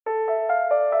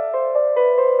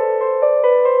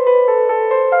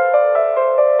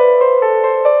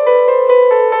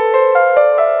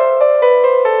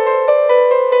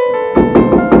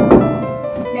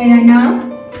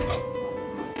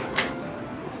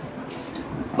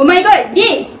Oh my god,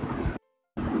 D!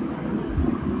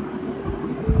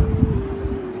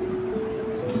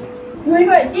 Oh my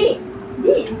god, D!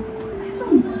 D!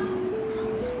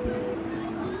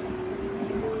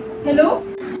 Hello?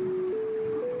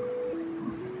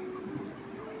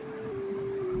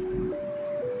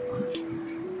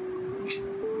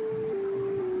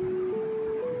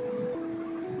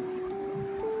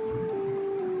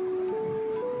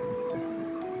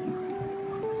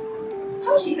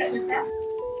 How she hurt herself?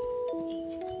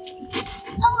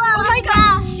 Oh my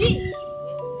god! D!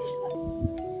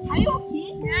 Are you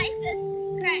okay? No, it's just a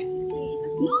scratch. Okay, it's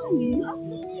okay. No, you are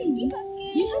okay. It's okay.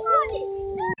 You should not it.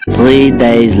 3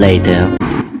 days later.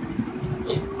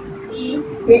 D,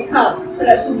 wake up.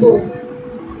 Salat subuh.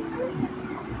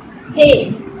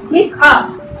 Hey, wake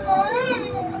up.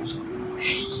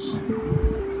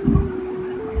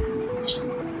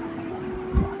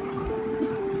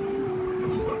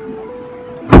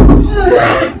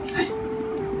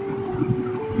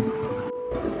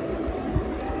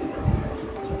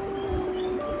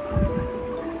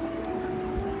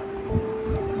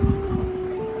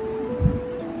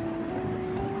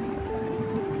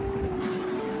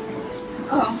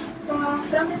 Oh, so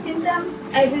from the symptoms,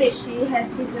 I believe she has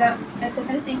developed a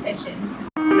tetanus infection.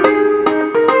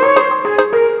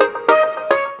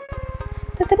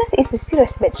 Tetanus is a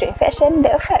serious bacterial infection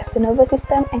that affects the nervous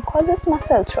system and causes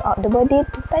muscle throughout the body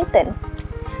to tighten.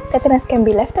 Tetanus can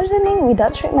be life-threatening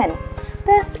without treatment.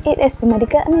 Thus, it is a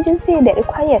medical emergency that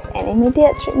requires an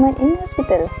immediate treatment in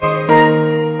hospital.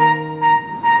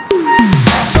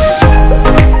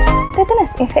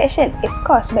 Tetanus infection is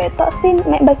caused by a toxin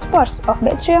made by spores of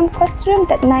bacterium CLOSTRIDIUM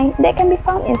TETANI that can be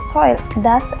found in soil,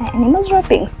 dust, and animal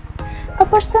droppings. A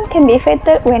person can be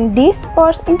affected when these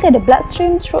spores enter the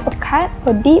bloodstream through a cut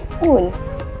or deep wound.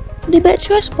 The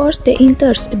bacterial spores that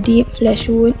enters a deep flesh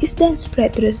wound is then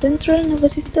spread to the central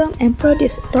nervous system and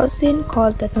produce a toxin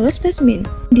called tetanospasmin.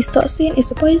 This toxin is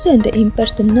a poison that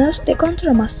impairs the nerves that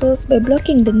control muscles by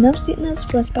blocking the nerve signals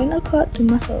from spinal cord to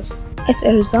muscles. As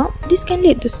a result, this can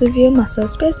lead to severe muscle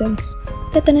spasms.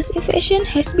 Tetanus infection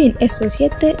has been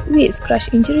associated with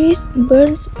scratch injuries,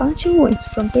 burns, puncture wounds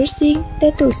from piercing,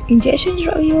 tattoos, injection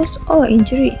drug use, or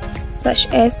injury, such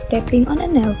as stepping on a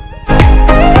nail.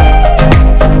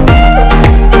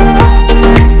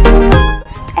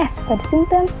 As for the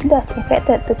symptoms, those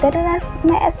infected with tetanus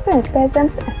may experience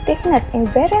spasms and stiffness in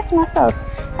various muscles,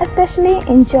 especially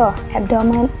in jaw,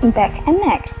 abdomen, back, and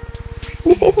neck.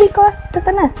 This is because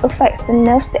tetanus affects the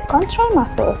nerves that control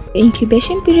muscles. The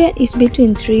incubation period is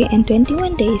between 3 and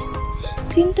 21 days.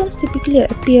 Symptoms typically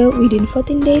appear within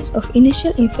 14 days of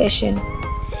initial infection.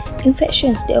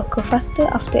 Infections that occur faster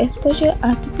after exposure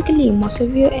are typically more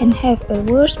severe and have a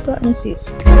worse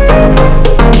prognosis.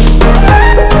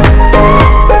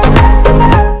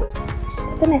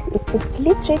 Tetanus is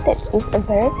typically treated with a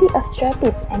variety of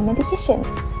therapies and medications,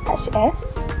 such as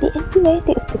the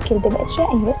antibiotics to kill the bacteria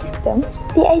in your system,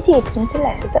 the IgA to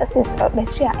neutralize the toxins of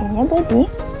bacteria in your body,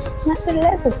 muscle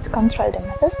relaxers to control the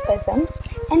muscle spasms,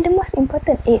 and the most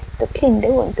important is to clean the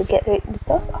wound to get rid of the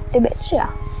source of the bacteria.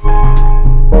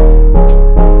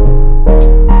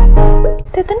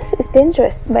 Tetanus is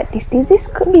dangerous, but this disease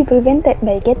could be prevented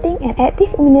by getting an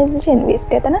active immunization with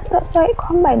tetanus toxoid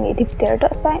combined with diphtheria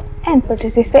toxoid and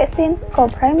pertussis vaccine for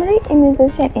primary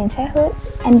immunization in childhood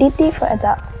and DT for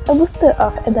adults. A booster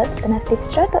of adult tetanus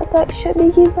diphtheria toxoid should be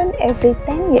given every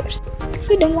 10 years.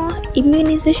 Furthermore,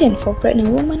 immunization for pregnant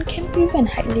women can prevent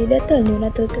highly lethal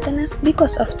neonatal tetanus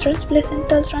because of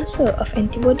transplacental transfer of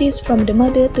antibodies from the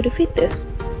mother to the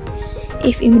fetus.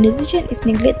 If immunization is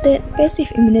neglected, passive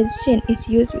immunization is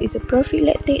used with a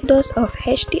prophylactic dose of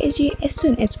HTAG as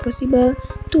soon as possible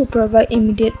to provide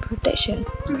immediate protection.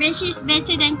 Prevention is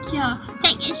better than cure.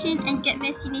 Take action and get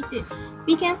vaccinated.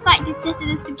 We can fight the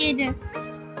tetanus together.